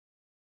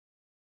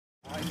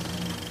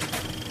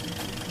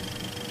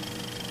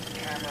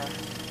camera.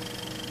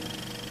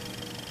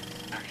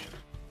 Action.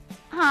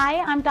 Hi,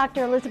 I'm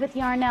Dr. Elizabeth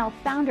Yarnell,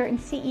 founder and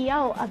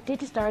CEO of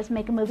DigiStar's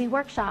Make a Movie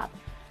Workshop.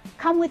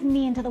 Come with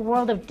me into the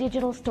world of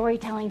digital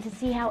storytelling to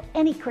see how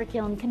any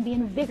curriculum can be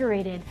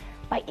invigorated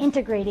by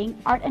integrating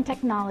art and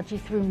technology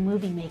through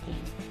movie making.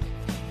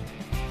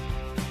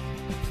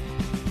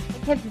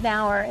 Kids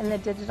now are in the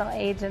digital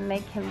age and they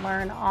can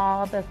learn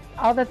all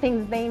the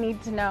things they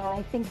need to know.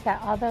 I think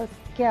that all those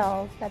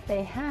skills that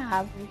they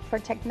have for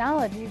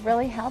technology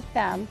really help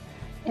them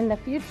in the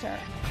future.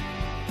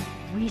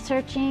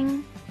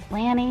 Researching,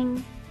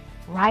 planning,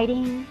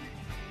 writing,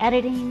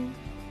 editing,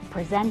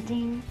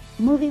 presenting,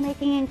 movie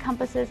making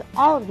encompasses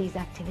all of these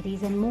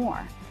activities and more,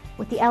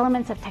 with the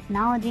elements of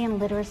technology and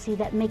literacy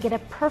that make it a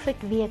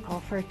perfect vehicle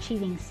for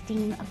achieving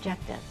STEAM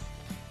objectives.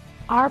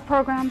 Our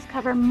programs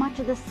cover much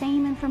of the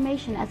same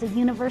information as a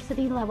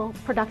university-level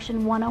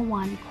Production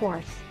 101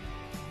 course,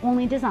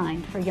 only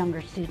designed for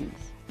younger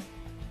students.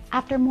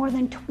 After more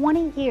than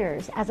 20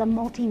 years as a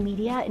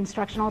multimedia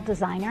instructional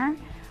designer,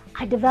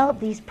 I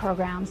developed these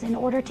programs in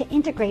order to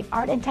integrate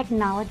art and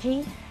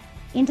technology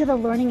into the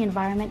learning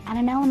environment at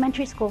an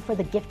elementary school for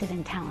the gifted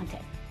and talented.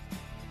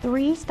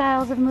 3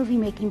 styles of movie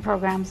making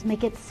programs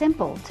make it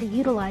simple to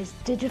utilize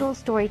digital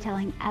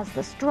storytelling as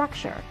the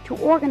structure to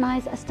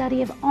organize a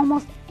study of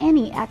almost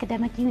any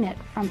academic unit,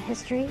 from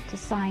history to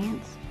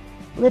science,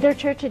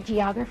 literature to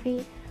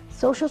geography,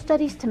 social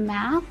studies to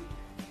math.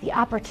 The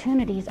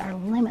opportunities are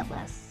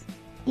limitless.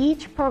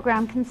 Each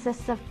program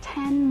consists of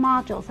 10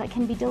 modules that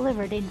can be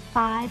delivered in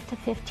 5 to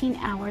 15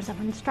 hours of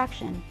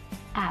instruction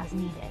as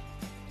needed.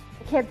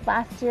 Kids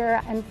last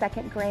year in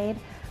 2nd grade,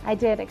 I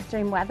did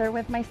extreme weather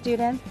with my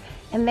students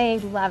and they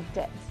loved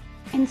it.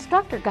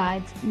 Instructor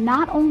guides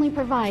not only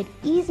provide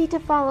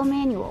easy-to-follow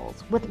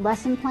manuals with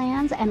lesson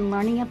plans and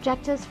learning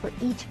objectives for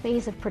each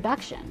phase of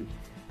production,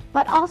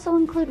 but also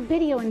include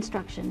video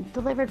instruction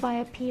delivered by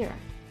a peer.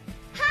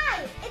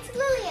 Hi, it's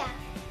Lilia.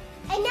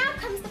 And now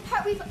comes the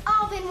part we've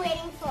all been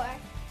waiting for,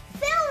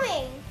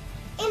 filming!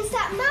 In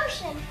stop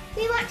motion,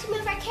 we want to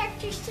move our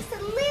characters just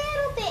a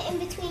little bit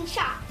in between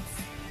shots.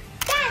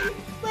 Then,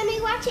 when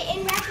we watch it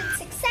in rapid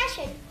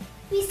succession,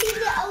 we see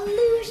the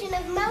illusion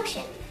of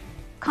motion.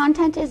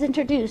 Content is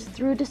introduced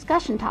through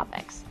discussion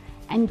topics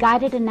and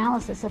guided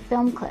analysis of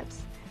film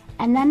clips,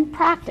 and then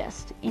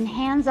practiced in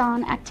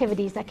hands-on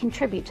activities that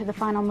contribute to the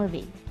final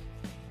movie.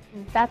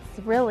 That's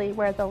really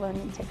where the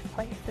learning takes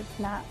place. It's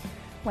not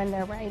when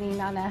they're writing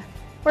on a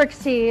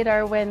worksheet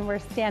or when we're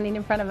standing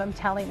in front of them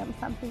telling them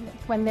something.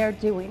 It's when they're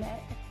doing it.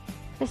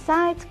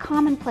 Besides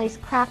commonplace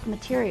craft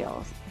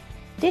materials,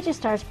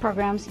 DigiStar's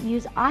programs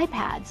use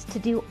iPads to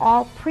do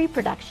all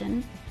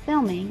pre-production,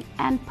 filming,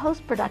 and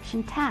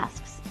post-production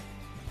tasks,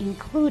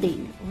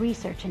 including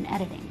research and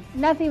editing.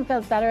 Nothing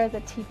feels better as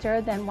a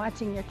teacher than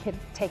watching your kids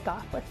take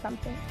off with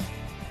something.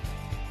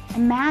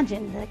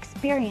 Imagine the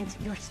experience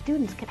your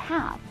students could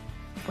have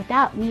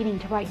without needing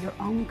to write your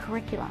own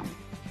curriculum.